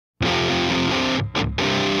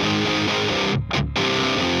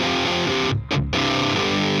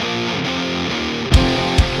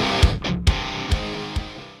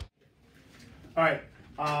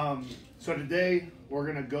So today we're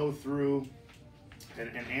going to go through and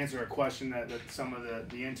answer a question that some of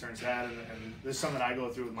the interns had, and this is something that I go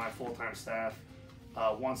through with my full-time staff.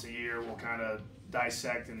 Once a year we'll kind of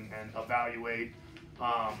dissect and evaluate.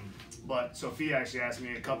 But Sophia actually asked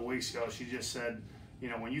me a couple weeks ago, she just said, you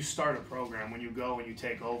know, when you start a program, when you go and you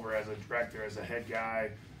take over as a director, as a head guy,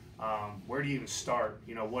 where do you even start?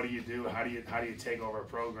 You know, what do you do? How do you take over a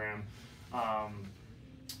program?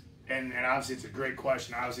 And obviously it's a great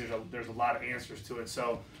question. Obviously there's a lot of answers to it.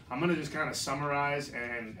 So I'm going to just kind of summarize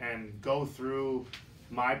and go through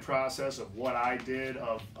my process of what I did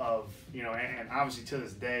of you know, and obviously to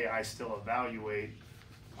this day I still evaluate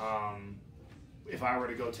if I were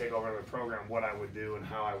to go take over the program, what I would do and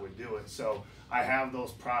how I would do it. So I have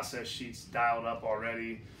those process sheets dialed up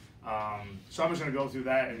already. So I'm just going to go through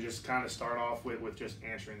that and just kind of start off with just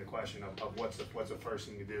answering the question of what's the first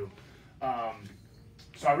thing you do.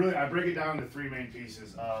 So I break it down into three main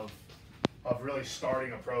pieces of really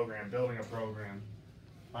starting a program, building a program.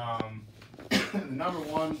 The number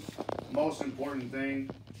one most important thing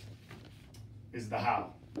is the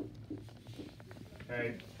how.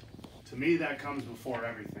 Okay, to me that comes before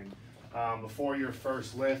everything. Before your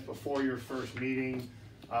first lift, before your first meeting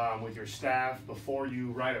with your staff, before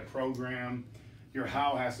you write a program, your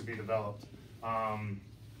how has to be developed.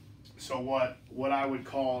 So what I would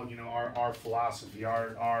call, you know, our philosophy,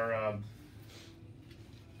 our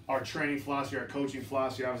training philosophy, our coaching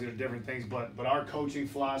philosophy, obviously they're different things, but our coaching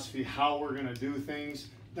philosophy, how we're going to do things,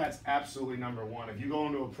 that's absolutely number one. If you go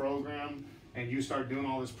into a program and you start doing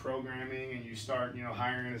all this programming and you start, you know,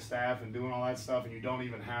 hiring the staff and doing all that stuff, and you don't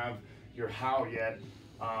even have your how yet,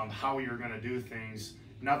 how you're going to do things,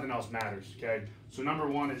 nothing else matters. Okay, so number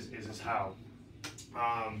one is how,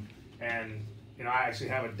 and you know, I actually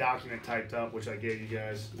have a document typed up, which I gave you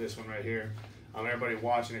guys, this one right here. Everybody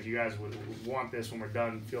watching, if you guys would want this when we're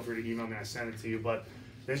done, feel free to email me, I send it to you. But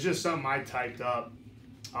there's just something I typed up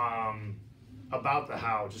about the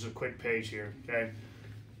how, just a quick page here, okay?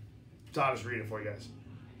 So I'll just read it for you guys.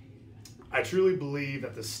 I truly believe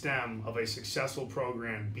that the stem of a successful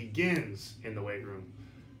program begins in the weight room.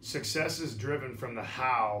 Success is driven from the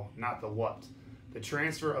how, not the what. The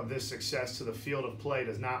transfer of this success to the field of play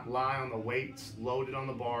does not lie on the weights loaded on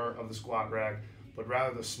the bar of the squat rack, but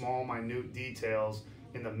rather the small, minute details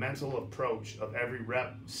in the mental approach of every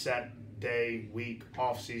rep, set, day, week,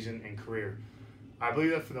 off-season, and career. I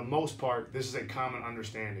believe that for the most part, this is a common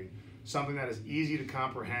understanding, something that is easy to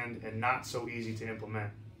comprehend and not so easy to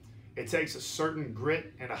implement. It takes a certain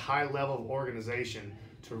grit and a high level of organization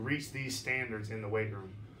to reach these standards in the weight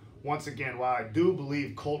room. Once again, while I do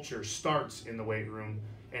believe culture starts in the weight room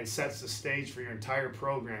and sets the stage for your entire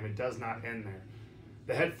program, it does not end there.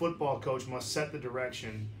 The head football coach must set the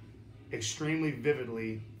direction extremely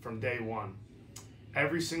vividly from day one.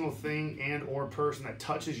 Every single thing and or person that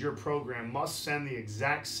touches your program must send the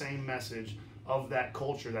exact same message of that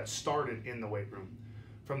culture that started in the weight room.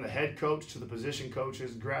 From the head coach to the position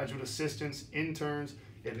coaches, graduate assistants, interns,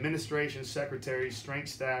 administration, secretaries, strength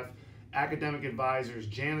staff, academic advisors,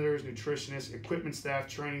 janitors, nutritionists, equipment staff,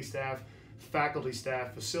 training staff, faculty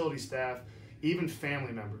staff, facility staff, even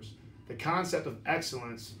family members. The concept of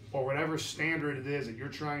excellence, or whatever standard it is that you're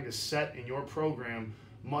trying to set in your program,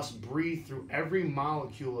 must breathe through every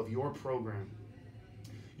molecule of your program.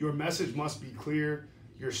 Your message must be clear,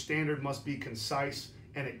 your standard must be concise,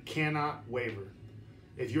 and it cannot waver.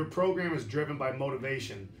 If your program is driven by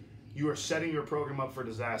motivation, you are setting your program up for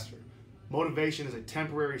disaster. Motivation is a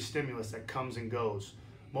temporary stimulus that comes and goes.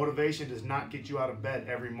 Motivation does not get you out of bed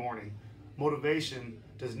every morning. Motivation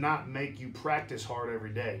does not make you practice hard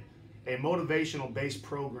every day. A motivational-based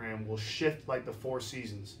program will shift like the four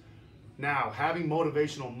seasons. Now, having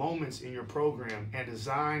motivational moments in your program and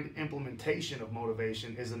designed implementation of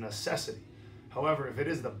motivation is a necessity. However, if it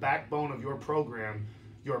is the backbone of your program,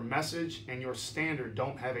 your message and your standard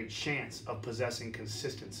don't have a chance of possessing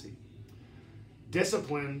consistency.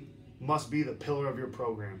 Discipline must be the pillar of your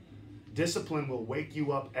program. Discipline will wake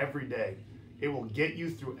you up every day. It will get you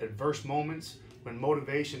through adverse moments when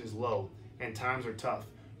motivation is low and times are tough.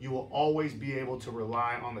 You will always be able to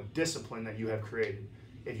rely on the discipline that you have created.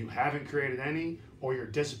 If you haven't created any, or your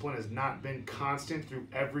discipline has not been constant through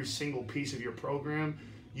every single piece of your program,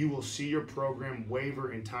 you will see your program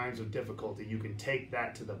waver in times of difficulty. You can take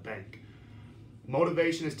that to the bank.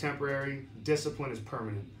 Motivation is temporary, discipline is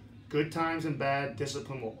permanent. Good times and bad,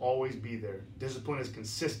 discipline will always be there. Discipline is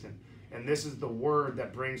consistent, and this is the word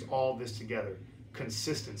that brings all this together,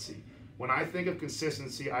 consistency. When I think of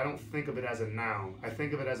consistency, I don't think of it as a noun. I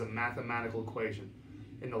think of it as a mathematical equation.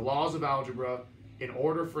 In the laws of algebra, in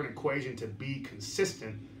order for an equation to be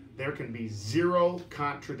consistent, there can be zero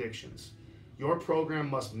contradictions. Your program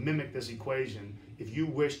must mimic this equation if you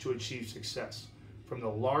wish to achieve success. From the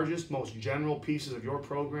largest, most general pieces of your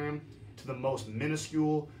program to the most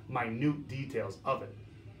minuscule, minute details of it.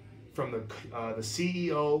 From the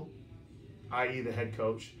CEO, i.e. the head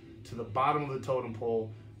coach, to the bottom of the totem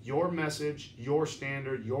pole, your message, your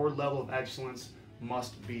standard, your level of excellence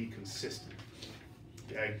must be consistent.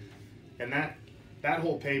 Okay? And that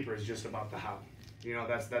whole paper is just about the how. You know,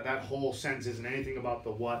 that whole sentence isn't anything about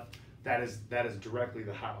the what. That is directly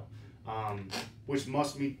the how, which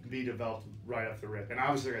must be developed right off the rip. And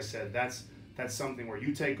obviously, like I said, that's something where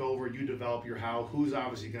you take over, you develop your how. Who's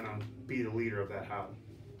obviously going to be the leader of that how?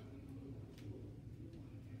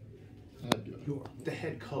 The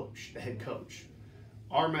head coach. The head coach.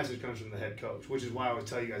 Our message comes from the head coach, which is why I always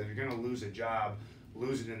tell you guys, if you're going to lose a job,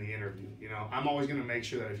 lose it in the interview. You know, I'm always going to make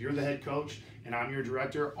sure that if you're the head coach and I'm your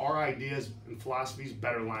director, our ideas and philosophies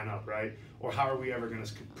better line up, right? Or how are we ever going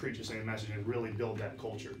to preach the same message and really build that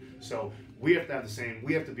culture? So we have to have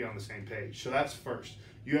we have to be on the same page. So that's first.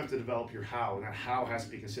 You have to develop your how, and that how has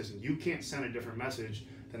to be consistent. You can't send a different message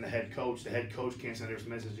than the head coach. The head coach can't send a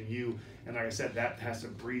different message than you. And like I said, that has to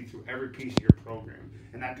breathe through every piece of your program.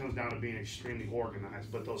 And that comes down to being extremely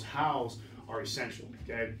organized. But those hows are essential,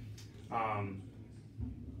 okay?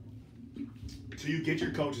 So you get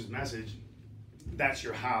your coach's message, that's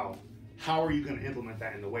your how. How are you going to implement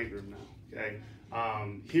that in the weight room now? Okay.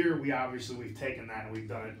 Here we've taken that and we've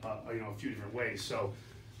done it a few different ways. So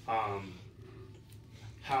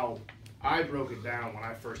how I broke it down when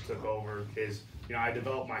I first took over is, I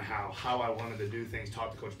developed my how I wanted to do things,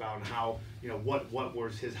 talk to Coach Bowden, and how, what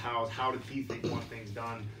was his hows, how did he want things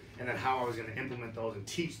done, and then how I was going to implement those and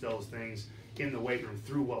teach those things in the weight room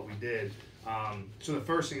through what we did. So the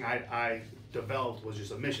first thing I developed was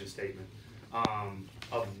just a mission statement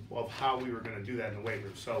of how we were going to do that in the weight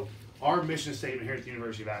room. So our mission statement here at the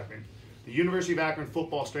University of Akron: the University of Akron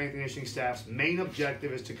football strength and conditioning staff's main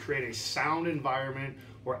objective is to create a sound environment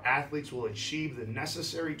where athletes will achieve the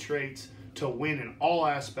necessary traits to win in all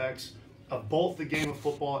aspects of both the game of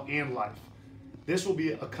football and life. This will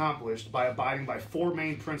be accomplished by abiding by 4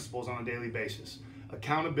 main principles on a daily basis: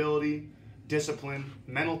 accountability, discipline,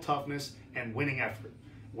 mental toughness, and winning effort.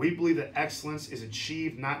 We believe that excellence is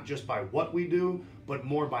achieved not just by what we do, but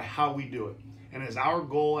more by how we do it. And it is our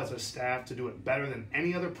goal as a staff to do it better than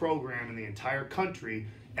any other program in the entire country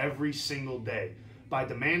every single day. By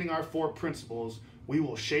demanding our 4 principles, we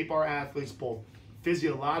will shape our athletes both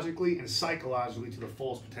physiologically and psychologically to the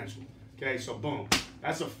fullest potential. Okay, so boom.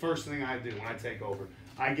 That's the first thing I do when I take over.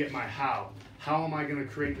 I get my how. How am I going to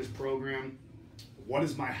create this program? What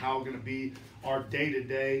is my how going to be? Our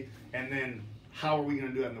day-to-day, and then how are we going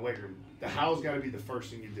to do that in the weight room? The how's got to be the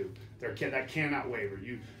first thing you do. That cannot waver.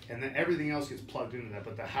 And then everything else gets plugged into that,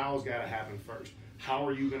 but the how's got to happen first. How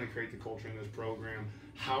are you going to create the culture in this program?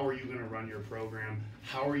 How are you going to run your program?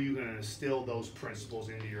 How are you going to instill those principles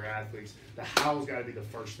into your athletes? The how's got to be the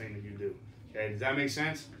first thing that you do. Okay, does that make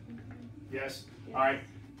sense? Yes? All right.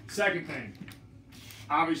 Second thing,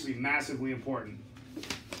 obviously massively important,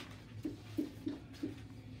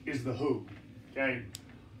 is the who. Okay?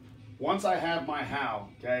 Once I have my how,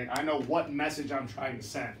 okay, I know what message I'm trying to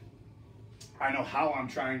send. I know how I'm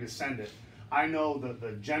trying to send it. I know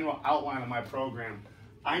the general outline of my program.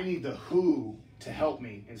 I need the who to help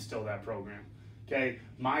me instill that program. Okay?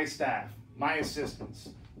 My staff, my assistants,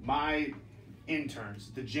 my interns,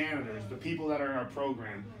 the janitors, the people that are in our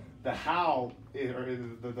program. The how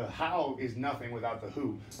is nothing without the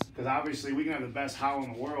who. Because obviously we can have the best how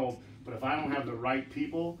in the world, but if I don't have the right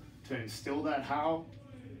people to instill that how,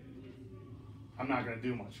 I'm not going to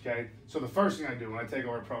do much, okay? So the first thing I do when I take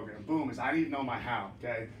over a program, boom, is I need to know my how,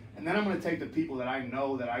 okay? And then I'm going to take the people that I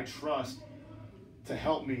know, that I trust to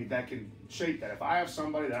help me, that can shape that. If I have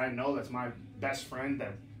somebody that I know that's my best friend,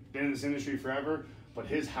 that's been in this industry forever, but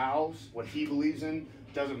his hows, what he believes in,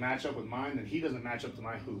 doesn't match up with mine, then he doesn't match up to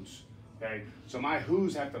my who's, okay? So my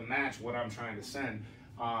who's have to match what I'm trying to send,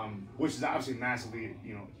 which is obviously massively,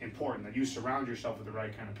 important, that you surround yourself with the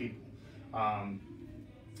right kind of people.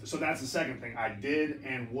 So that's the second thing I did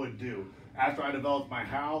and would do. After I developed my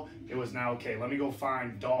how, it was now, okay, let me go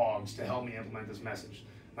find dogs to help me implement this message.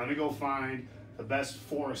 Let me go find the best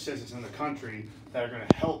 4 assistants in the country that are going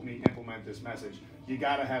to help me implement this message. You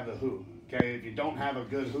got to have the who, okay? If you don't have a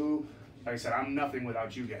good who, like I said, I'm nothing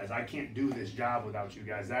without you guys. I can't do this job without you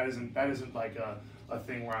guys. That isn't like a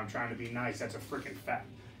thing where I'm trying to be nice. That's a freaking fact.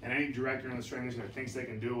 And any director in the strength that thinks they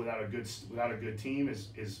can do it without a good team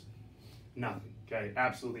is nothing. Okay,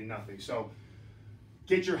 absolutely nothing. So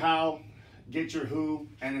get your how, get your who,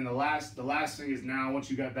 and then the last thing is now,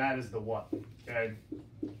 once you got that, is the what, okay?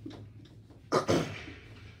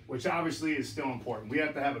 Which obviously is still important. We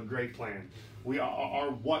have to have a great plan.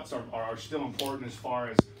 Our whats are still important as far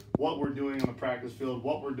as what we're doing on the practice field,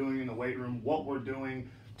 what we're doing in the weight room, what we're doing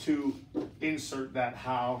to insert that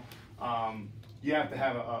how. You have to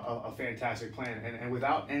have a fantastic plan. And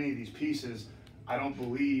without any of these pieces, I don't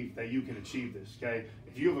believe that you can achieve this, okay?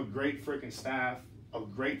 If you have a great freaking staff, a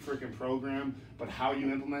great freaking program, but how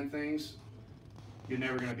you implement things, you're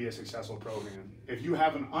never going to be a successful program. If you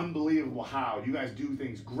have an unbelievable how, you guys do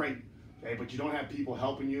things great, okay, but you don't have people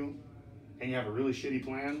helping you, and you have a really shitty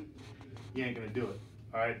plan, you ain't going to do it,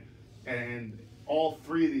 all right? And all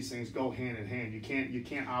three of these things go hand in hand. You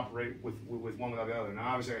can't operate with one without the other. Now,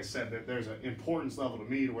 obviously, I said that there's an importance level to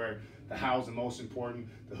me to where the how's the most important,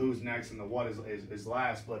 the who's next, and the what is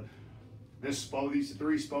last. But these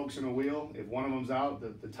three spokes in a wheel, if one of them's out,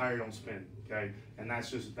 the tire don't spin. Okay, and that's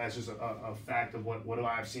just a fact of what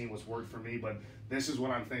I've seen, what's worked for me. But this is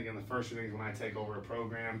what I'm thinking the first few things when I take over a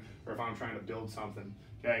program or if I'm trying to build something.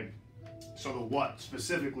 Okay, so the what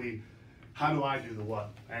specifically. How do I do the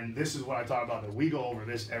what? And this is what I talk about, that we go over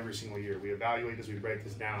this every single year. We evaluate this, we break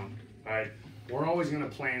this down, all right? We're always gonna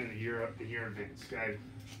plan in a year advance, okay?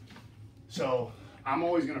 So I'm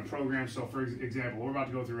always gonna program, so for example, we're about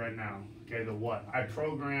to go through right now, okay, the what. I've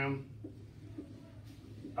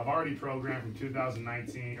already programmed from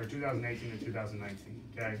 2019, or 2018 to 2019,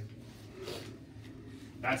 okay?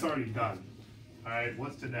 That's already done, all right?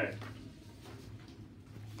 What's today?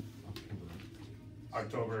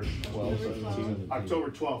 October 12th.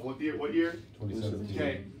 October 12th. What year? 2017.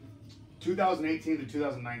 Okay. 2018 to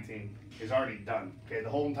 2019 is already done. Okay, the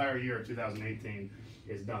whole entire year of 2018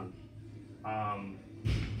 is done.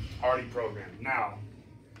 Already programmed. Now,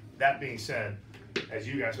 that being said, as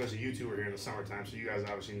you guys, especially you two, are here in the summertime, so you guys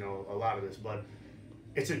obviously know a lot of this, but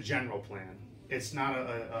it's a general plan. It's not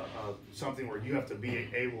a something where you have to be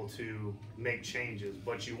able to make changes,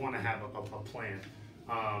 but you want to have a plan.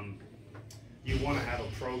 You want to have a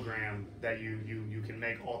program that you can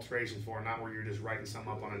make alterations for, not where you're just writing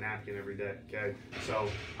something up on a napkin every day, okay? So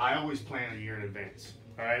I always plan a year in advance,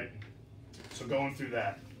 all right? So going through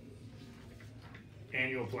that,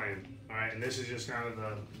 annual plan, all right? And this is just kind of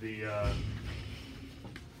the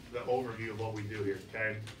overview of what we do here,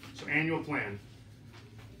 okay? So annual plan.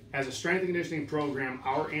 As a strength and conditioning program,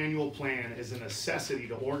 our annual plan is a necessity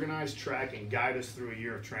to organize, track, and guide us through a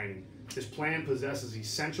year of training. This plan possesses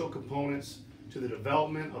essential components to the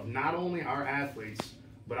development of not only our athletes,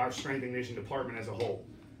 but our strength and conditioning department as a whole.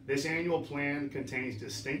 This annual plan contains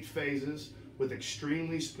distinct phases with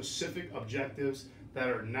extremely specific objectives that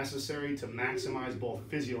are necessary to maximize both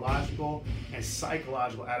physiological and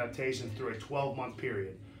psychological adaptations through a 12-month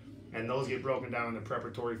period. And those get broken down in the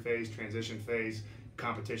preparatory phase, transition phase,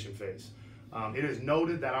 competition phase. It is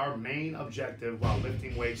noted that our main objective while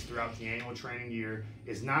lifting weights throughout the annual training year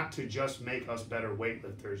is not to just make us better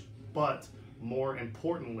weightlifters, but more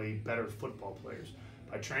importantly, better football players.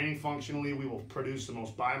 By training functionally, we will produce the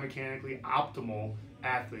most biomechanically optimal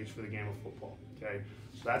athletes for the game of football, okay?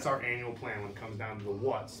 So that's our annual plan when it comes down to the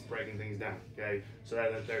what's, breaking things down, okay? So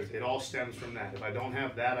that it all stems from that. If I don't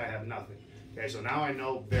have that, I have nothing. Okay, so now I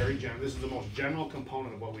know very general. This is the most general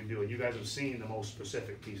component of what we do, and you guys have seen the most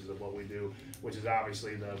specific pieces of what we do, which is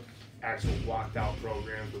obviously the actual blocked out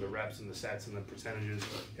programs with the reps and the sets and the percentages,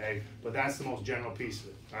 okay? But that's the most general piece of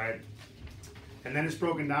it, all right? And then it's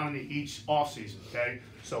broken down into each off season, okay?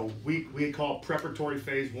 So we call preparatory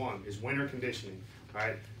phase 1 is winter conditioning, all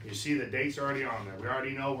right? You see the dates are already on there. We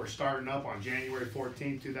already know we're starting up on January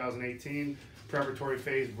 14th, 2018. Preparatory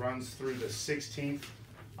phase runs through the 16th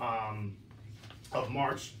of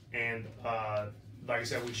March, and like I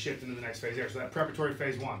said, we shift into the next phase there. So that preparatory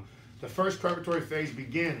phase 1. The first preparatory phase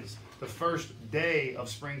begins the first day of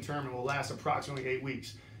spring term and will last approximately 8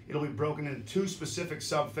 weeks. It'll be broken into 2 specific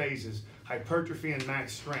sub-phases, hypertrophy and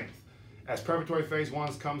max strength. As preparatory phase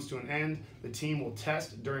 1 comes to an end, the team will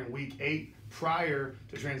test during week 8 prior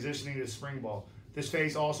to transitioning to spring ball. This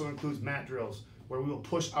phase also includes mat drills, where we will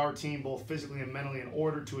push our team both physically and mentally in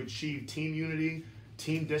order to achieve team unity,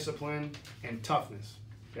 team discipline, and toughness,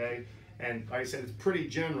 okay? And like I said, it's pretty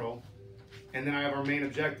general. And then I have our main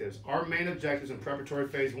objectives. Our main objectives in preparatory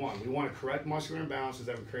phase 1, we want to correct muscular imbalances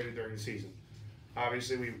that were created during the season.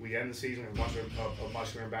 Obviously, we end the season with a bunch of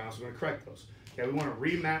muscular imbalances. We're going to correct those. Okay, we want to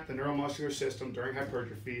remap the neuromuscular system during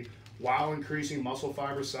hypertrophy while increasing muscle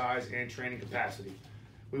fiber size and training capacity.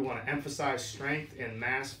 We want to emphasize strength and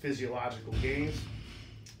mass physiological gains,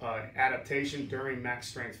 adaptation during max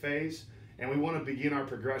strength phase, And we want to begin our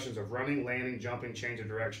progressions of running, landing, jumping, change of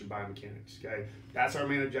direction biomechanics. Okay, that's our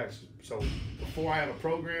main objective. So before I have a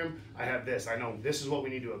program, I have this. I know this is what we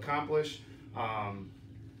need to accomplish, and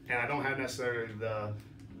I don't have necessarily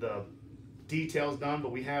the details done,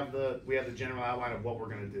 but we have the general outline of what we're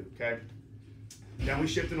going to do. Okay. Then we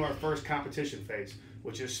shift into our first competition phase,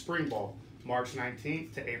 which is spring ball, March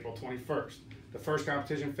 19th to April 21st. The first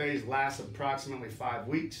competition phase lasts approximately 5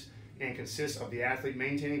 weeks and consists of the athlete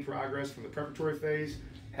maintaining progress from the preparatory phase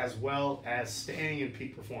as well as staying in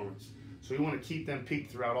peak performance. So we want to keep them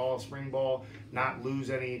peaked throughout all of spring ball, not lose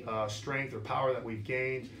any strength or power that we've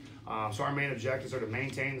gained. So our main objectives are to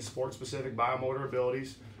maintain the sport-specific biomotor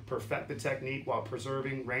abilities, perfect the technique while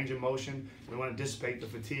preserving range of motion. We want to dissipate the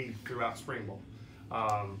fatigue throughout spring ball.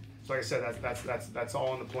 So like I said, that's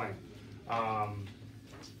all in the plan.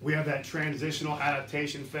 We have that transitional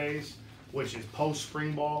adaptation phase, which is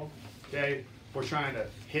post-spring ball. Okay, we're trying to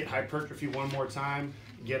hit hypertrophy one more time,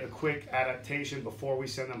 get a quick adaptation before we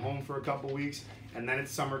send them home for a couple weeks, and then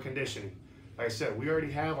it's summer conditioning. Like I said, we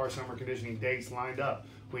already have our summer conditioning dates lined up.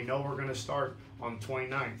 We know we're going to start on the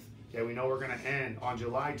 29th. Okay, we know we're going to end on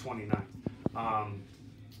July 29th.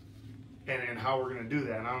 And how we're going to do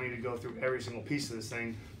that. And I don't need to go through every single piece of this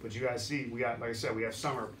thing, but you guys see, we got, like I said, we have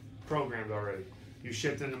summer programs already. You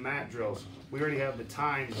shift into mat drills. We already have the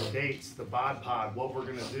times, the dates, the bod pod, what we're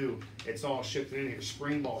gonna do. It's all shifted in here.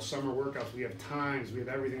 Spring ball, summer workouts, we have times, we have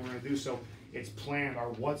everything we're gonna do. So it's planned. Our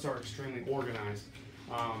what's are extremely organized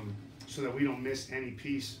so that we don't miss any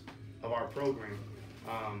piece of our program.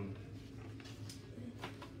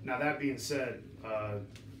 Now that being said,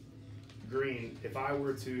 Green, if I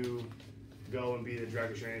were to go and be the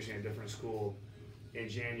director of training at a different school in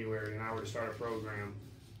January and I were to start a program,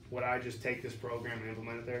 would I just take this program and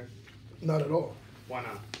implement it there? Not at all. Why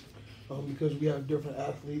not? Because we have different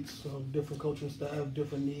athletes, different coaching staff,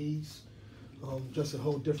 different needs, just a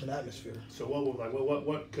whole different atmosphere. So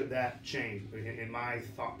what could that change in my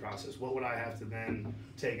thought process? What would I have to then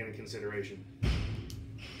take into consideration?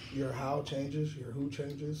 Your how changes, your who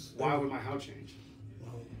changes. Why would my how change?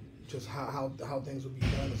 Just how things would be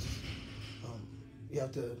done. You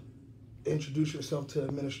have to introduce yourself to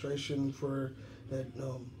administration for that.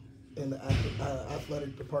 In the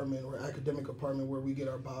athletic department or academic department where we get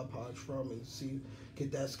our bod pods from, and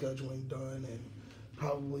get that scheduling done, and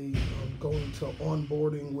probably going to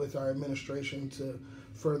onboarding with our administration to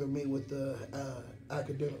further meet with the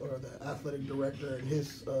academic or the athletic director and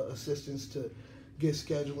his assistants to get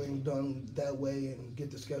scheduling done that way, and get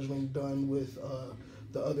the scheduling done with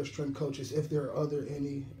the other strength coaches if there are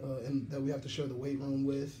any and that we have to share the weight room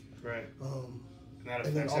with. Right.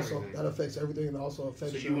 And then also everything. That affects everything, and also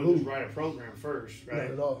affects your who. So you wouldn't write a program first, right?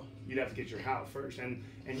 Not at all. You'd have to get your how first, and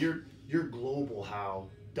your global how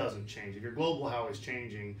doesn't change. If your global how is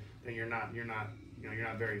changing, then you're not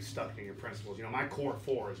very stuck in your principles. My core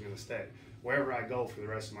 4 is going to stay. Wherever I go for the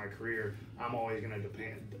rest of my career, I'm always going to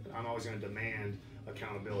demand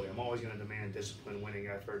accountability. I'm always going to demand discipline, winning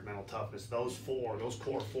effort, mental toughness. Those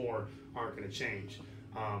core 4 aren't going to change.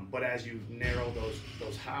 But as you narrow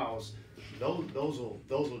those hows, those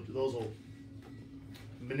will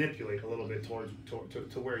manipulate a little bit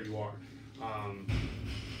to where you are,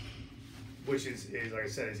 which is like I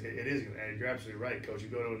said, it is. And you're absolutely right, Coach. You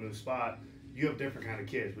go to a new spot, you have different kind of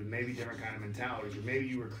kids with maybe different kind of mentalities, or maybe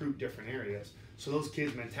you recruit different areas. So those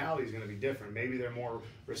kids' mentality is going to be different. Maybe they're more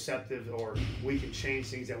receptive, or we can change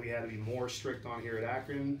things that we had to be more strict on here at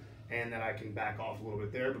Akron, and that I can back off a little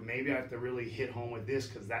bit there. But maybe I have to really hit home with this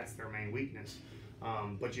because that's their main weakness.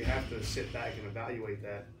 But you have to sit back and evaluate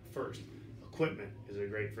that first. Equipment is a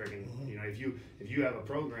great friggin', if you have a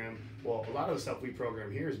program, well, a lot of the stuff we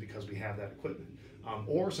program here is because we have that equipment.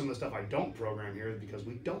 Or some of the stuff I don't program here is because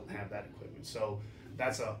we don't have that equipment. So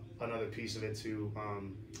that's another piece of it to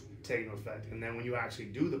take into effect. And then when you actually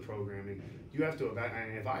do the programming, you have to evaluate.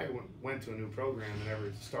 And if I went to a new program and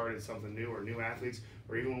ever started something new, or new athletes,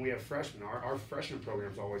 or even when we have freshmen, our freshman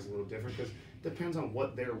program is always a little different because it depends on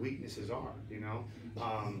what their weaknesses are, And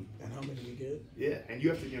how many you get. Yeah, and you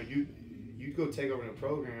have to, you go take over a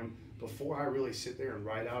program. Before I really sit there and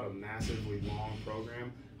write out a massively long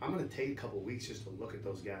program, I'm going to take a couple of weeks just to look at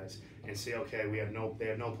those guys and say, okay, they have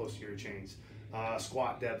no posterior chains.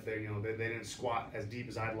 Squat depth, they didn't squat as deep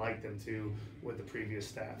as I'd like them to with the previous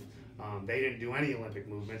staff. They didn't do any Olympic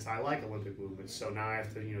movements. I like Olympic movements, so now I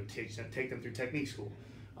have to take them through technique school.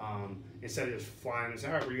 Instead of just flying and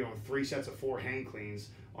saying, all right, we're doing 3 sets of 4 hang cleans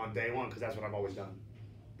on day 1 because that's what I've always done.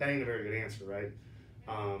 That ain't a very good answer, right?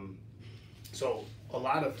 So a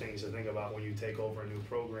lot of things to think about when you take over a new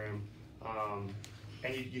program.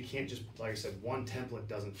 and you can't just, like I said, one template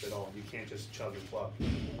doesn't fit all. You can't just chug and plug.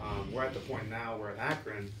 We're at the point now where at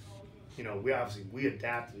Akron, you know, we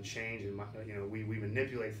adapt and change, and you know, we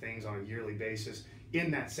manipulate things on a yearly basis in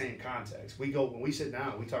that same context. When we sit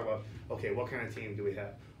down, we talk about, okay, what kind of team do we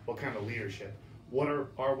have? What kind of leadership? What are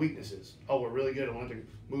our weaknesses? Oh, we're really good at Olympic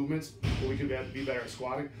movements, but we could be better at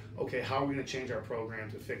squatting. Okay, how are we going to change our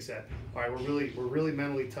program to fix that? All right, we're really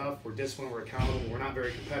mentally tough. We're disciplined. We're accountable. We're not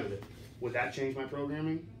very competitive. Would that change my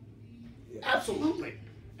programming? Yeah. Absolutely,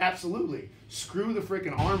 absolutely. Screw the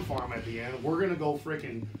freaking arm farm at the end. We're going to go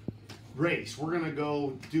freaking race. We're going to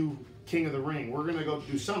go do King of the Ring. We're going to go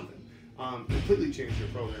do something. Completely change your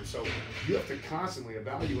program. So you have to constantly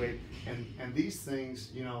evaluate, and these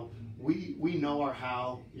things, you know, we know our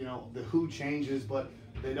how, you know, the who changes, but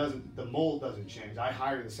the mold doesn't change. I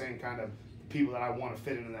hire the same kind of people that I want to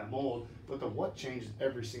fit into that mold, but the what changes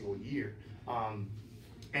every single year.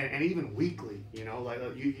 And even weekly, you know, like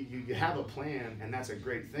you have a plan, and that's a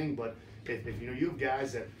great thing, but if you know, you have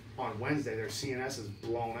guys that on Wednesday their CNS is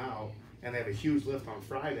blown out, and they have a huge lift on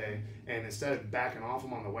Friday, and instead of backing off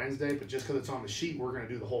them on the Wednesday, but just because it's on the sheet, we're going to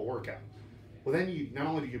do the whole workout. Well, then you not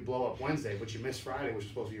only do you blow up Wednesday, but you miss Friday, which is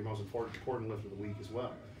supposed to be your most important lift of the week as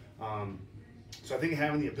well. So I think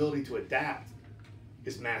having the ability to adapt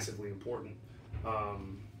is massively important.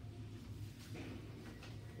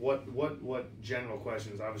 What general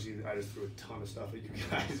questions? Obviously, I just threw a ton of stuff at you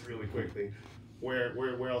guys really quickly.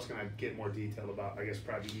 Where else can I get more detail about? I guess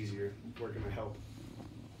probably easier. Where can I help?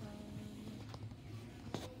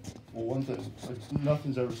 Well, one thing, like,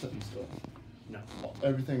 nothing's ever set in stone. No.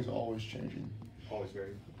 Everything's always changing. Always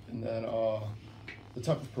very. And then the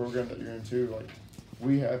type of program that you're into, like,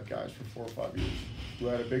 we have guys for 4 or 5 years. Who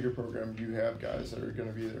had a bigger program, you have guys that are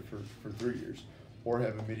going to be there for 3 years or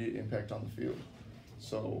have immediate impact on the field.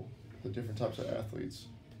 So the different types of athletes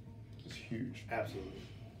is huge. Absolutely.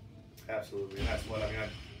 Absolutely. And that's what, I mean,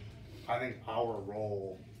 I think our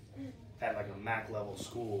role at like a MAC level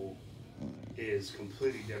school is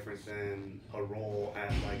completely different than a role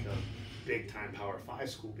at like a big time Power 5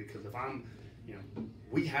 school, because if I'm, you know,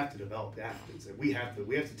 we have to develop the athletes. We have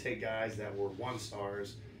to take guys that were 1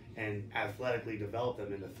 stars and athletically develop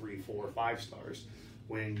them into 3, 4, 5 stars.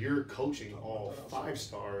 When you're coaching all 5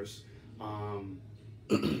 stars,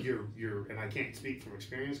 you're and I can't speak from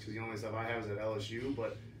experience because the only stuff I have is at LSU,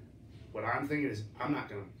 but what I'm thinking is I'm not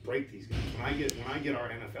going to break these guys. When I get our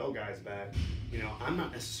NFL guys back, you know, I'm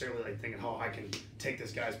not necessarily like thinking, oh, I can take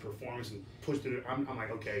this guy's performance and push through. I'm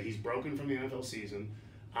like, okay, he's broken from the NFL season.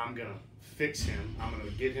 I'm going to fix him. I'm going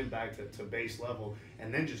to get him back to base level,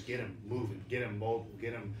 and then just get him moving, get him mobile,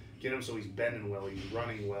 get him so he's bending well, he's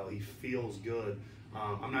running well, he feels good.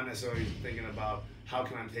 I'm not necessarily thinking about how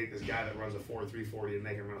can I take this guy that runs a 4.340 and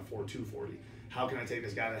make him run a 4.240. How can I take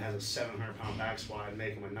this guy that has a 700-pound back squat and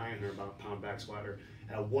make him a 900-pound back squatter?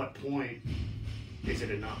 At what point is it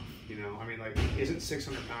enough? You know, I mean, like, isn't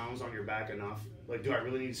 600 pounds on your back enough? Like, do I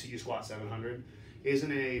really need to see you squat 700?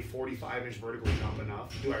 Isn't a 45-inch vertical jump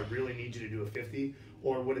enough? Do I really need you to do a 50?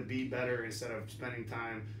 Or would it be better, instead of spending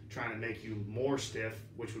time trying to make you more stiff,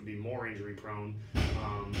 which would be more injury prone,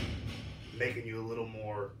 making you a little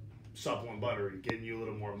more supple and buttery, getting you a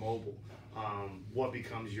little more mobile? What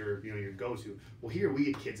becomes your go-to? Well, here we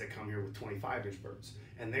get kids that come here with 25-inch birds,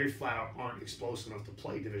 and they flat out aren't explosive enough to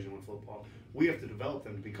play Division I football. We have to develop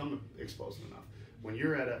them to become explosive enough. When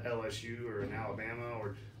you're at a LSU or an Alabama,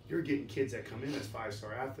 or you're getting kids that come in as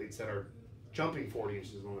 5-star athletes that are jumping 40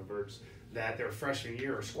 inches on the verts, that their freshman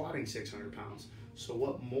year are squatting 600 pounds. So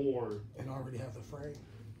what more? And already have the frame.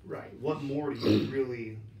 Right. What more do you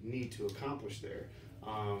really need to accomplish there?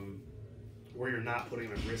 Where you're not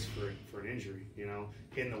putting at risk for an injury, you know,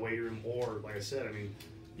 in the weight room, or like I said, I mean,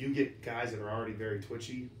 you get guys that are already very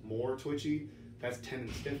twitchy, more twitchy, that's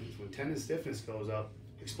tendon stiffness. When tendon stiffness goes up,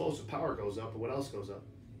 explosive power goes up, but what else goes up?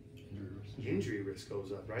 Injury risk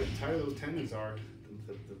goes up, right? The tighter those tendons are,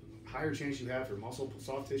 the higher chance you have for muscle,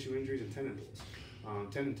 soft tissue injuries, and tendon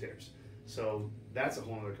pulls, tendon tears. So that's a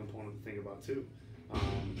whole other component to think about too.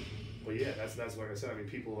 But yeah, that's like I said. I mean,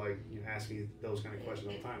 people like ask me those kind of questions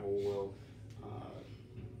all the time.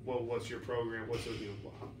 Well, what's your program?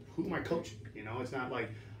 Who am I coaching? You know, it's not like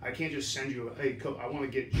I can't just send you, hey, coach, I want to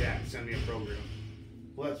get Jack, send me a program.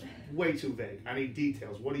 Well, that's way too vague. I need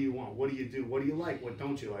details. What do you want? What do you do? What do you like? What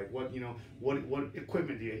don't you like? What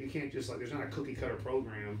equipment do you have? You can't just, like, there's not a cookie cutter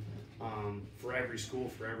program for every school,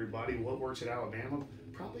 for everybody. What works at Alabama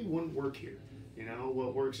probably wouldn't work here. You know,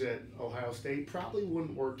 what works at Ohio State probably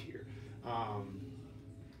wouldn't work here.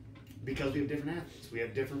 Because we have different athletes, we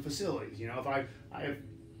have different facilities. You know,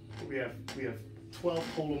 we have 12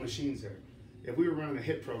 total machines there. If we were running a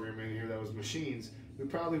HIT program in here that was machines, we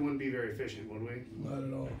probably wouldn't be very efficient, would we? Not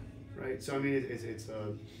at all. Right. So I mean, it's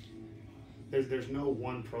there's no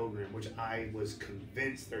one program, which I was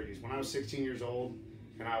convinced there is. When I was 16 years old,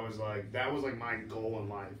 and I was like, that was like my goal in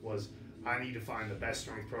life was I need to find the best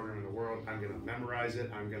strength program in the world. I'm gonna memorize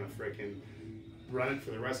it. I'm gonna freaking run it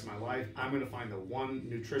for the rest of my life. I'm gonna find the one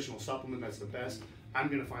nutritional supplement that's the best. I'm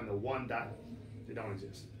gonna find the one diet. They don't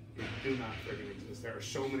exist. They do not freaking exist. There are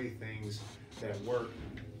so many things that work,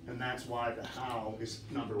 and that's why the how is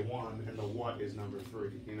number one and the what is number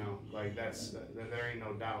three. You know, like there ain't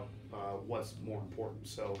no doubt what's more important.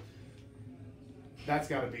 So that's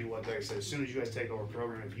got to be what they say. As soon as you guys take over a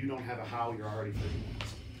program, if you don't have a how, you're already freaking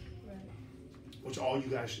lost. Right. Which all you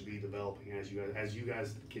guys should be developing as you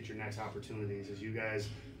guys get your next opportunities, as you guys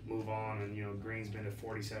move on, and you know Green's been to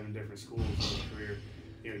 47 different schools in his career.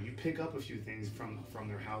 You know, you pick up a few things from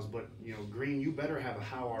their house, but you know, Green, you better have a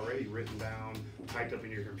how already written down, typed up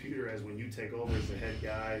in your computer. As when you take over as the head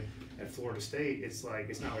guy at Florida State, it's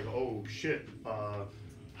not like, oh shit,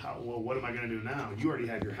 what am I gonna do now? You already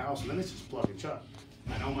have your house, and then it's just plug and chug.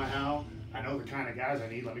 I know my how. I know the kind of guys I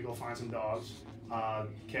need. Let me go find some dogs.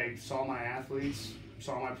 Okay, saw my athletes,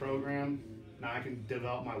 saw my program. Now I can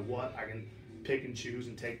develop my what. I can pick and choose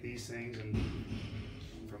and take these things, and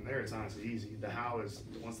from there it's honestly easy. The how is,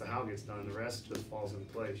 once the how gets done, the rest just falls into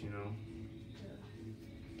place, you know.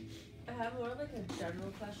 I have more like a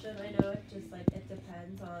general question. I know it just like it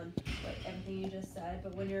depends on like everything you just said,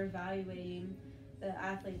 but when you're evaluating the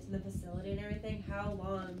athletes in the facility and everything, how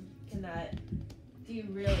long can that do you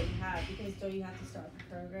really have? Because don't you have to start the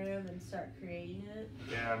program and start creating it?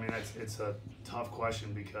 Yeah, I mean it's a tough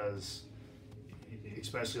question because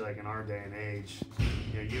especially like in our day and age,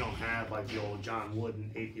 you know, you don't have like the old John Wood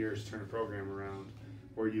in 8 years to turn a program around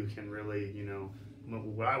where you can really, you know,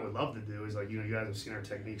 what I would love to do is like, you know, you guys have seen our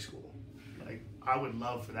technique school. Like I would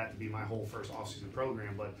love for that to be my whole first off-season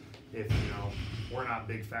program, but if, you know, we're not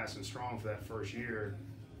big, fast, and strong for that first year,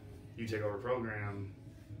 you take over a program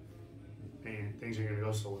and things are going to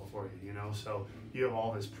go so well for you, you know? So you have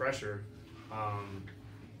all this pressure,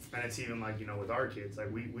 and it's even like, you know, with our kids,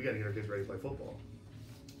 like we got to get our kids ready to play football.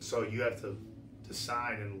 So you have to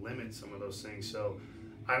decide and limit some of those things. So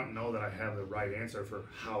I don't know that I have the right answer for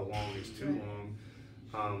how long is too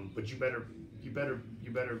long, but you better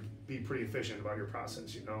be pretty efficient about your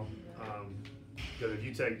process, you know? Because if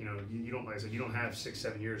you take, you know, you don't, like I said, you don't have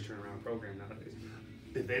 6-7 years to turn around a program nowadays.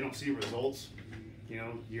 If they don't see results, you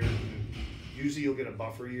know, usually you'll get a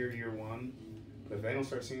buffer year one, but if they don't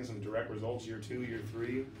start seeing some direct results year 2, year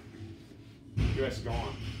 3, your ass is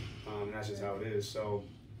gone, and that's just how it is. So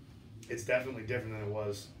it's definitely different than it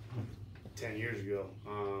was 10 years ago,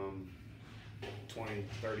 20,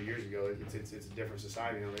 30 years ago. It's a different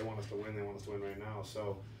society. You know, they want us to win. They want us to win right now.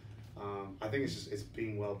 So I think it's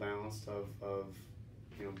being well balanced of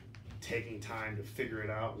you know, taking time to figure it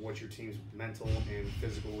out, what your team's mental and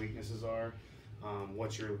physical weaknesses are,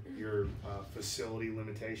 what your facility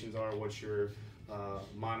limitations are, what your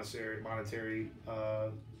monetary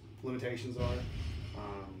limitations are.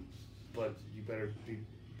 But you better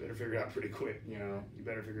figure it out pretty quick. You know, you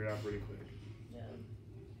better figure it out pretty quick. Yeah.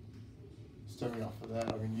 Stemming off of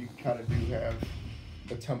that, I mean, you kind of do have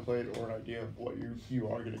a template or an idea of what you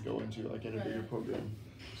are going to go into, like at a bigger program.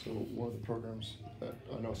 So one of the programs that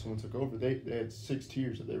I know someone took over, they had 6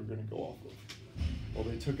 tiers that they were going to go off of. Well,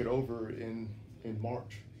 they took it over in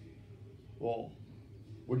March. Well,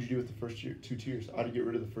 what did you do with the first 2 tiers? I had to get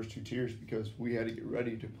rid of the first 2 tiers because we had to get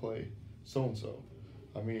ready to play so-and-so.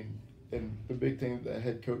 I mean, and the big thing that the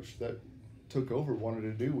head coach that took over wanted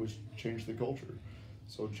to do was change the culture.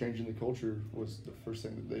 So changing the culture was the first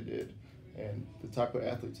thing that they did. And the type of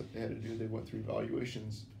athletes that they had to do, they went through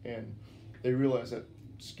evaluations, and they realized that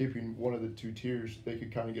skipping one of the 2 tiers, they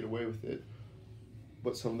could kind of get away with it.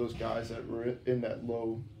 But some of those guys that were in that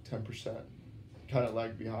low 10% kind of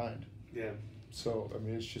lagged behind. Yeah. So, I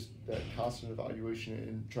mean, it's just that constant evaluation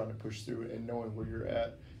and trying to push through it and knowing where you're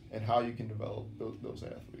at and how you can develop those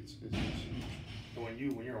athletes is huge. And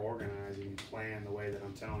when you're organizing, you plan the way that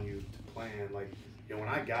I'm telling you to plan. Like, you know, when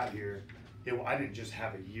I got here, I didn't just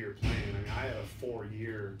have a year plan. I mean, I had a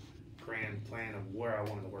 4-year grand plan of where I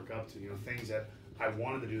wanted to work up to. You know, things that I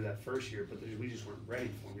wanted to do that first year, but we just weren't ready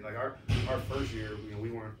for me. Like our first year, you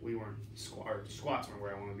know, our squats weren't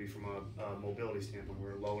where I wanted to be from a mobility standpoint. We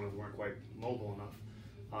were low enough, we weren't quite mobile enough.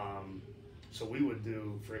 So we would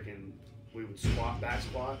back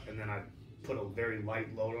squat, and then I'd put a very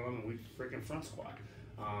light load on them, and we'd freaking front squat.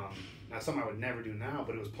 Now something I would never do now,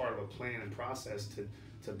 but it was part of a plan and process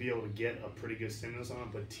to be able to get a pretty good stimulus on them,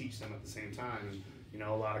 but teach them at the same time. And you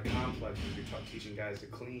know, a lot of complexes. You're teaching guys to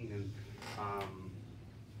clean, and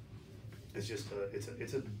it's just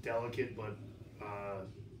it's a delicate but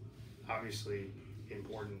obviously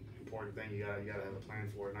important thing. You gotta have a plan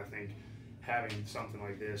for it. And I think having something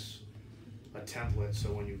like this, a template,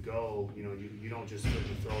 so when you go, you don't just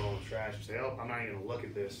throw it on the trash and say, oh, I'm not even gonna look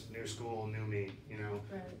at this. New school, new me.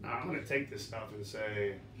 Right. I'm gonna take this stuff and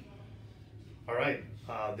say, all right,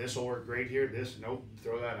 this will work great here. This, nope,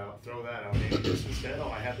 throw that out. Maybe this instead. Oh,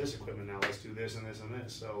 I have this equipment now. Let's do this and this and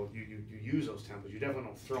this. So you use those templates. You definitely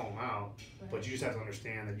don't throw them out, Right. but you just have to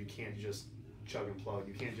understand that you can't just chug and plug.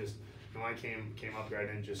 You can't just. When I came up here, I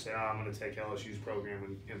didn't just say, I'm going to take LSU's program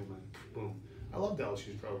and implement it. Boom. I loved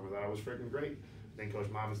LSU's program. I thought it was freaking great. I think Coach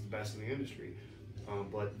Mom is the best in the industry.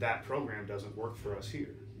 But that program doesn't work for us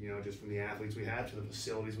here. Just from the athletes we have to the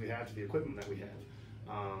facilities we have to the equipment that we have.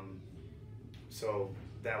 So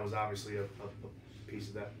that was obviously a piece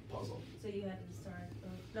of that puzzle. So you had to start,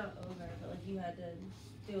 not over, but like you had to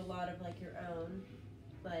do a lot of like your own,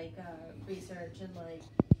 like research and like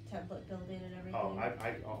template building and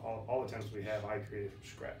everything. Oh, all the templates we have, I created from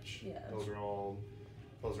scratch. Yeah. Those are all,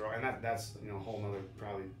 and that's a whole nother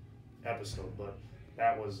probably episode. But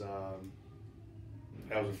that was a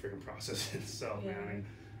freaking process. So Yeah. man, I mean,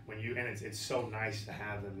 when you and it's so nice to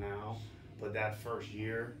have them now, but that first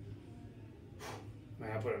year.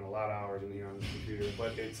 Man, I put in a lot of hours in here on this computer,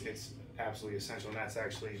 but it's absolutely essential, and that's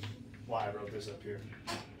actually why I wrote this up here.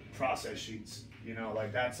 Process sheets,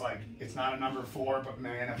 that's like, it's not a number 4, but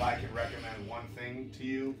man, if I could recommend one thing to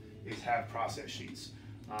you, is have process sheets.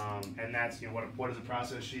 And that's, what is a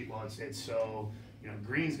process sheet? Well, it's so,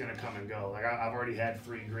 green's gonna come and go. Like I've already had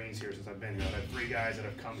 3 greens here since I've been here. I've had 3 guys that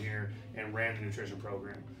have come here and ran the nutrition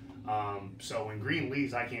program. So when green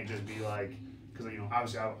leaves, I can't just be like, because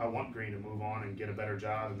obviously I want Green to move on and get a better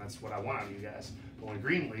job, and that's what I want out of you guys. But when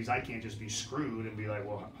Green leaves, I can't just be screwed and be like,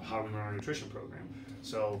 well, how do we run our nutrition program?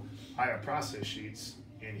 So I have process sheets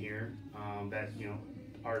in here that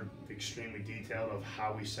are extremely detailed of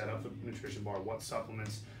how we set up the nutrition bar, what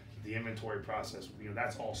supplements, the inventory process.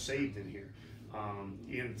 That's all saved in here.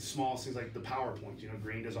 In small things like the PowerPoints,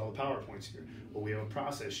 Green does all the PowerPoints here. Well, we have a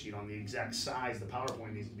process sheet on the exact size the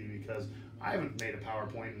PowerPoint needs to be, because I haven't made a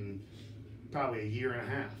PowerPoint in probably a year and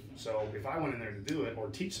a half. So if I went in there to do it or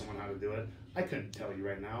teach someone how to do it, I couldn't tell you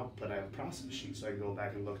right now, but I have a process sheet. So I can go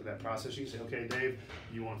back and look at that process sheet and say, okay, Dave,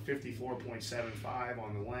 you want 54.75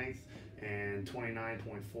 on the length and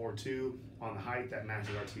 29.42 on the height. That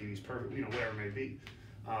matches our TVs perfect, whatever it may be.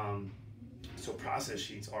 So process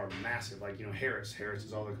sheets are massive. Like, Harris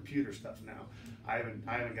does all the computer stuff now. I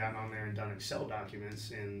haven't gotten on there and done Excel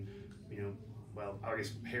documents in, well, I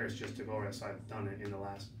guess Harris just took over, so I've done it in the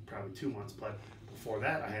last probably 2 months. But before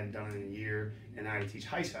that, I hadn't done it in a year, and I had to teach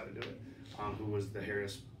Heiss how to do it, who was the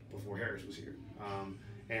Harris before Harris was here.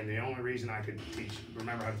 And the only reason I could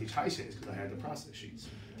remember how to teach Heiss is because I had the process sheets,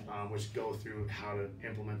 which go through how to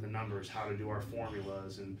implement the numbers, how to do our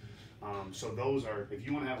formulas, and so those are, if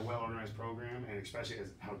you want to have a well-organized program, and especially as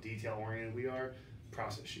how detail-oriented we are,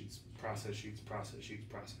 process sheets.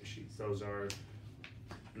 Those are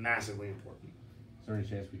massively important. Is there any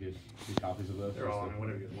chance we could see copies of those? They're all,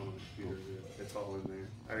 whatever you get one on the computer, it's all in there.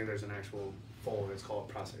 I think there's an actual folder, it's called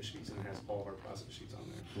process sheets, and it has all of our process sheets on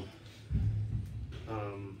there. Cool.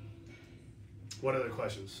 What other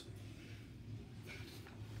questions?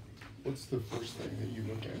 What's the first thing that you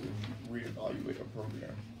look at when you reevaluate a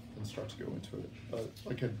program and start to go into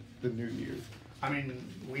it, the new year? I mean,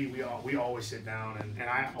 we always sit down, and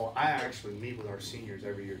I actually meet with our seniors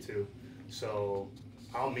every year too. So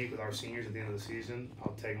I'll meet with our seniors at the end of the season.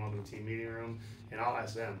 I'll take them up in the team meeting room, and I'll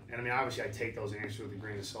ask them. And I mean, obviously, I take those answers with a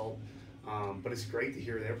grain of salt, but it's great to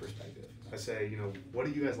hear their perspective. I say, what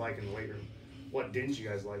do you guys like in the weight room? What didn't you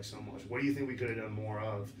guys like so much? What do you think we could have done more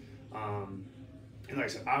of? And like I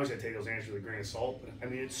said, obviously, I take those answers with a grain of salt, but I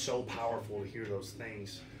mean, it's so powerful to hear those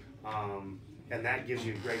things. And that gives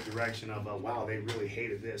you a great direction of, wow, they really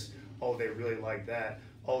hated this. Oh, they really like that.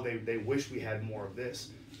 Oh, they wish we had more of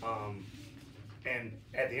this. And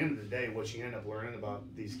at the end of the day, what you end up learning about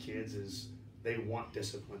these kids is they want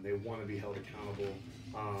discipline. They want to be held accountable.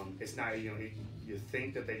 It's not, you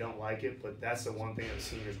think that they don't like it, but that's the one thing that the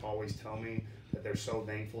seniors always tell me that they're so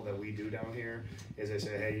thankful that we do down here, is they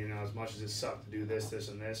say, hey, as much as it sucked to do this, this,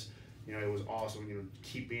 and this, it was awesome.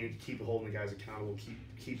 Keep holding the guys accountable,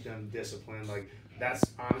 keep them disciplined. Like, that's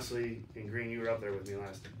honestly, in Green, you were up there with me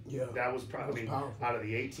last year. Yeah. That was probably, powerful. out of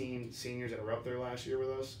the 18 seniors that were up there last year with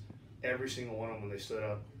us, every single one of them, when they stood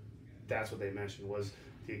up, that's what they mentioned, was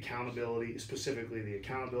the accountability, specifically the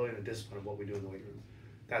accountability and the discipline of what we do in the weight room.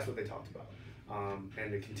 That's what they talked about.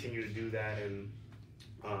 And to continue to do that, and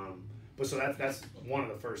but so that's one of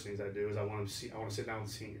the first things I do, is I want to sit down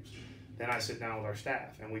with the seniors. Then I sit down with our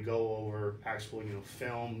staff and we go over actual,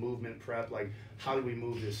 film, movement prep, like how did we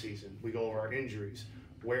move this season? We go over our injuries.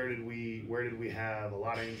 Where did we have a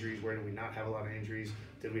lot of injuries? Where did we not have a lot of injuries?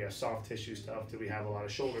 Did we have soft tissue stuff? Did we have a lot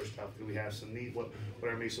of shoulder stuff? Did we have some knee,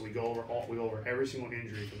 whatever it may be? So we go over every single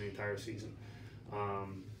injury from the entire season.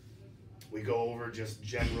 We go over just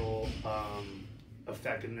general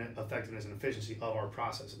effectiveness and efficiency of our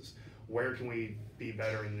processes. Where can we be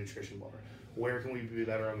better in the nutrition bar? Where can we be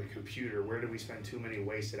better on the computer? Where did we spend too many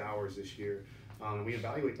wasted hours this year? And we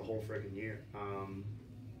evaluate the whole freaking year.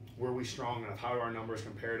 Were we strong enough? How do our numbers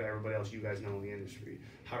compare to everybody else you guys know in the industry?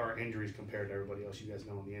 How do our injuries compare to everybody else you guys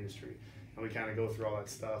know in the industry? And we kind of go through all that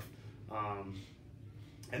stuff.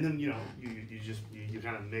 And then, you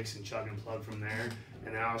kind of mix and chug and plug from there.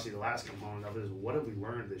 And then obviously the last component of it is what have we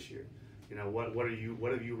learned this year? What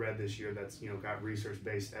have you read this year that's, got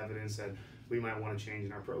research-based evidence that we might want to change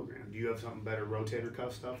in our program? Do you have something better rotator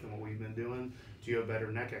cuff stuff than what we've been doing? Do you have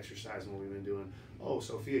better neck exercise than what we've been doing? Oh,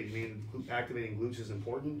 Sophia, you mean activating glutes is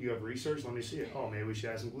important? Do you have research? Let me see it. Oh, maybe we should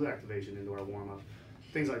add some glute activation into our warm-up.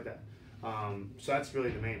 Things like that. So that's really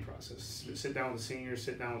the main process. Sit down with the seniors,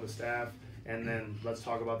 sit down with the staff, and then let's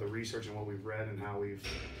talk about the research and what we've read and how we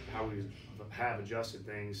have adjusted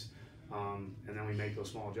things, and then we make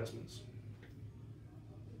those small adjustments.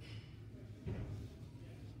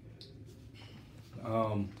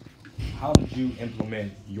 How did you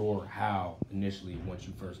implement your how initially once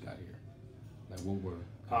you first got here? Like what were?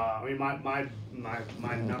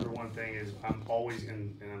 My number one thing is I'm always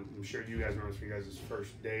and I'm sure you guys know this from you guys'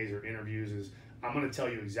 first days or interviews is I'm going to tell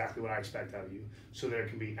you exactly what I expect out of you, so there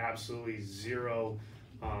can be absolutely zero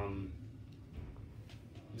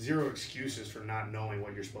excuses for not knowing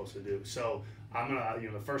what you're supposed to do. So I'm gonna,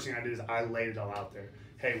 the first thing I did is I laid it all out there.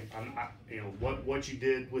 Hey, what you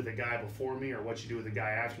did with the guy before me or what you do with the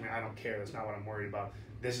guy after me, I don't care. That's not what I'm worried about.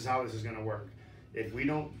 This is how this is going to work. If we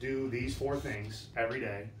don't do these 4 things every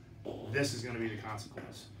day, this is going to be the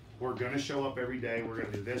consequence. We're going to show up every day. We're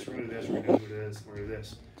going to do this. We're going to do this. We're going to do this. We're going to do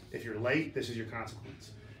this. If you're late, this is your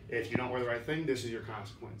consequence. If you don't wear the right thing, this is your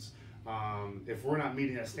consequence. If we're not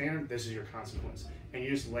meeting that standard, this is your consequence. And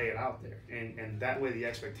you just lay it out there. And that way the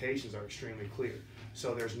expectations are extremely clear.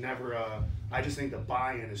 So there's never I just think the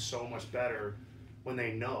buy-in is so much better when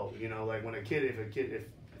they know, like when if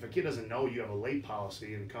a kid doesn't know you have a late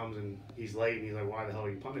policy and comes and he's late and he's like, why the hell are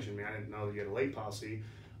you punishing me? I didn't know that you had a late policy.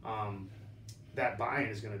 That buy-in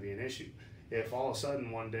is going to be an issue. If all of a sudden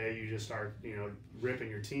one day you just start, ripping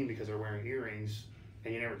your team because they're wearing earrings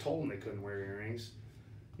and you never told them they couldn't wear earrings,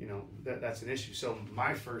 that's an issue. So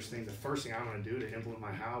the first thing I'm going to do to implement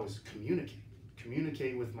my how is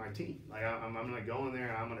communicate with my team. Like I'm going to go in there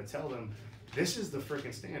and I'm going to tell them, this is the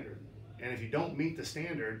freaking standard. And if you don't meet the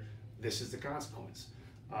standard, this is the consequence.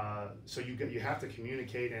 So you have to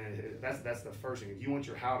communicate, and that's the first thing. If you want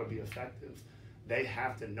your how to be effective, they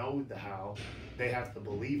have to know the how, they have to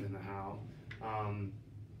believe in the how,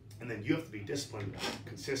 and then you have to be disciplined,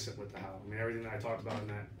 consistent with the how. I mean, everything that I talked about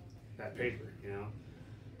in that paper,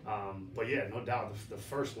 But yeah, no doubt, the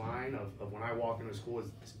first line of when I walk into school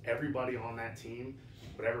is everybody on that team,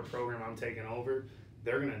 whatever program I'm taking over,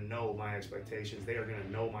 they're going to know my expectations. They are going to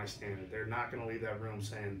know my standard. They're not going to leave that room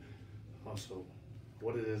saying, oh, so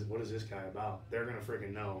what is this guy about? They're going to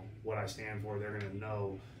freaking know what I stand for. They're going to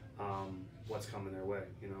know what's coming their way,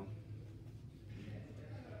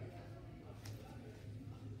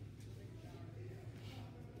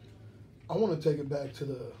 I want to take it back to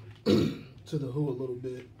the to the who a little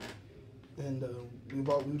bit, and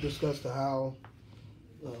we've discussed the how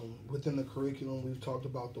within the curriculum. We've talked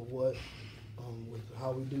about the what with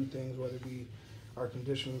how we do things, whether it be our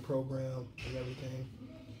conditioning program and everything.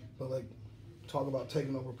 But talk about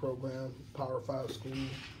taking over a program, Power 5 school.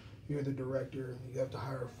 You're the director. You have to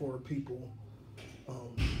hire 4 people,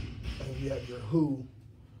 and you have your who.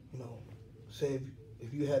 Say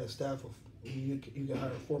if you had a staff of you can hire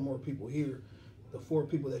 4 more people here. The 4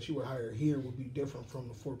 people that you would hire here would be different from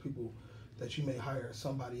the 4 people that you may hire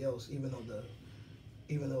somebody else, even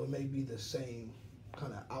though it may be the same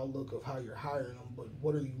kind of outlook of how you're hiring them. But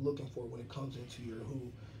what are you looking for when it comes into your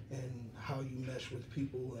who and how you mesh with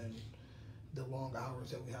people and the long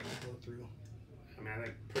hours that we have to go through? I mean,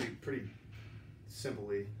 I think pretty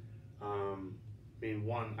simply,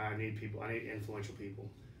 one, I need influential people.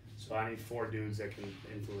 So I need 4 dudes that can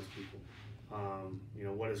influence people.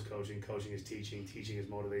 What is coaching? Coaching is teaching. Teaching is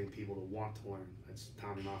motivating people to want to learn. That's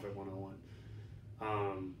Tommy Moffitt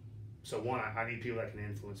 101. So one, I need people that can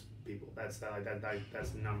influence people. That's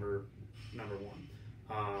number one.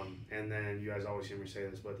 And then you guys always hear me say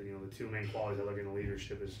this, but the 2 main qualities I look in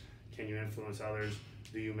leadership is, can you influence others?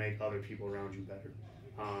 Do you make other people around you better?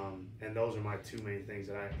 And those are my two main things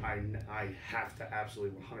that I have to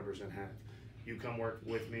absolutely 100% have. You come work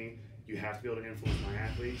with me, you have to be able to influence my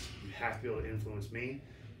athletes, you have to be able to influence me,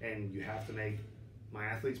 and you have to make my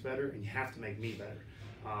athletes better, and you have to make me better.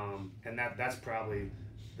 And that's probably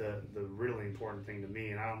the really important thing to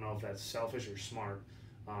me, and I don't know if that's selfish or smart,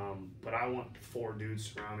 but I want 4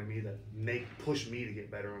 dudes surrounding me that push me to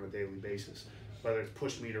get better on a daily basis, whether it's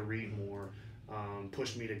push me to read more,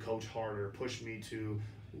 push me to coach harder, push me to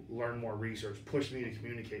learn more research, push me to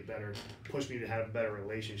communicate better, push me to have a better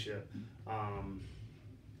relationship.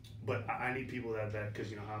 But I need people that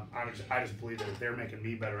because I just believe that if they're making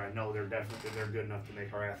me better, I know they're good enough to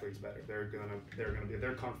make our athletes better. They're gonna be, if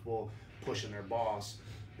they're comfortable pushing their boss,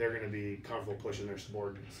 they're gonna be comfortable pushing their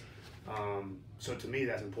subordinates. So to me,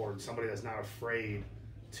 that's important. Somebody that's not afraid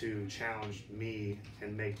to challenge me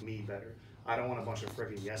and make me better. I don't want a bunch of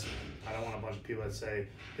freaking yes men. I don't want a bunch of people that say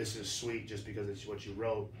this is sweet just because it's what you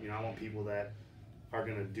wrote. I want people that are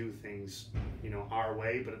gonna do things, our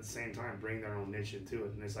way, but at the same time bring their own niche into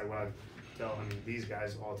it. And it's like what I tell these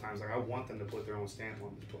guys all the time. Like I want them to put their own stamp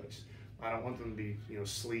on this place. I don't want them to be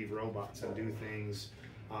sleeve robots and do things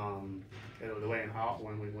the way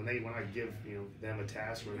when I give them a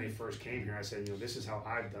task when they first came here. I said this is how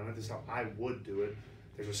I've done it. This is how I would do it.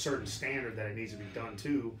 There's a certain standard that it needs to be done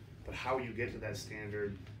to. But how you get to that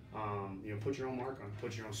standard, put your own mark on it,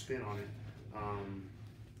 put your own spin on it,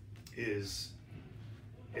 is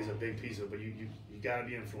a big piece of it. But you got to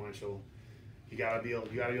be influential. You got to be able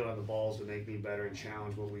to have the balls to make me better and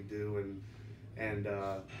challenge what we do, and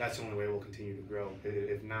that's the only way we'll continue to grow.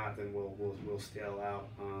 If not, then we'll stale out.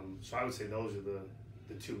 So I would say those are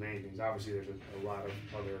the 2 main things. Obviously, there's a lot of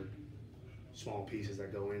other small pieces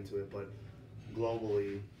that go into it, but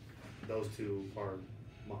globally, those 2 are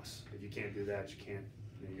must. If you can't do that, you can't.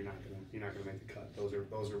 You're not gonna make the cut. Those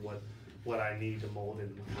are what I need to mold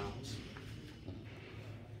into my house.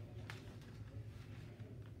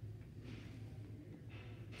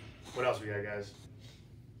 What else we got, guys?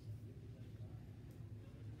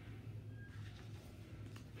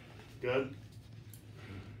 Good.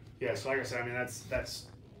 Yeah. So like I said, that's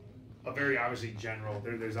a very obviously general.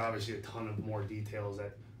 There's obviously a ton of more details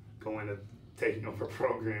that go into taking over a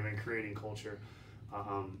program and creating culture.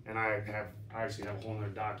 And I actually have a whole other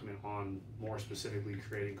document on more specifically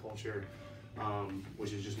creating culture,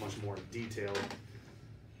 which is just much more detailed.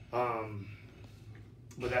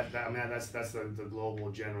 But that's the global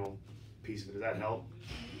general piece of it. Does that help?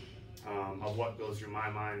 Of what goes through my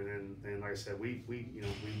mind, and like I said, we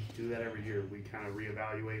do that every year. We kind of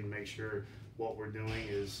reevaluate and make sure what we're doing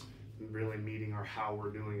is really meeting our how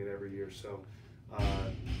we're doing it every year. So.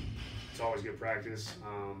 It's always good practice,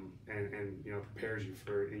 and prepares you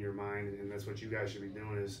for in your mind, and that's what you guys should be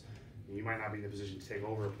doing. Is you might not be in the position to take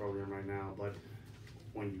over a program right now, but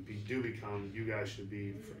when you do become, you guys should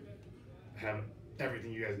have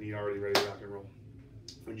everything you guys need already ready to rock and roll.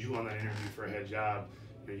 When you go on that interview for a head job,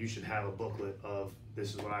 you should have a booklet of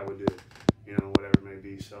this is what I would do, whatever it may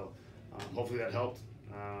be. So hopefully that helped.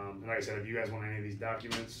 And like I said, if you guys want any of these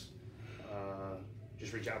documents,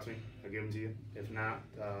 just reach out to me. I'll give them to you. If not,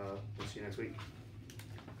 we'll see you next week.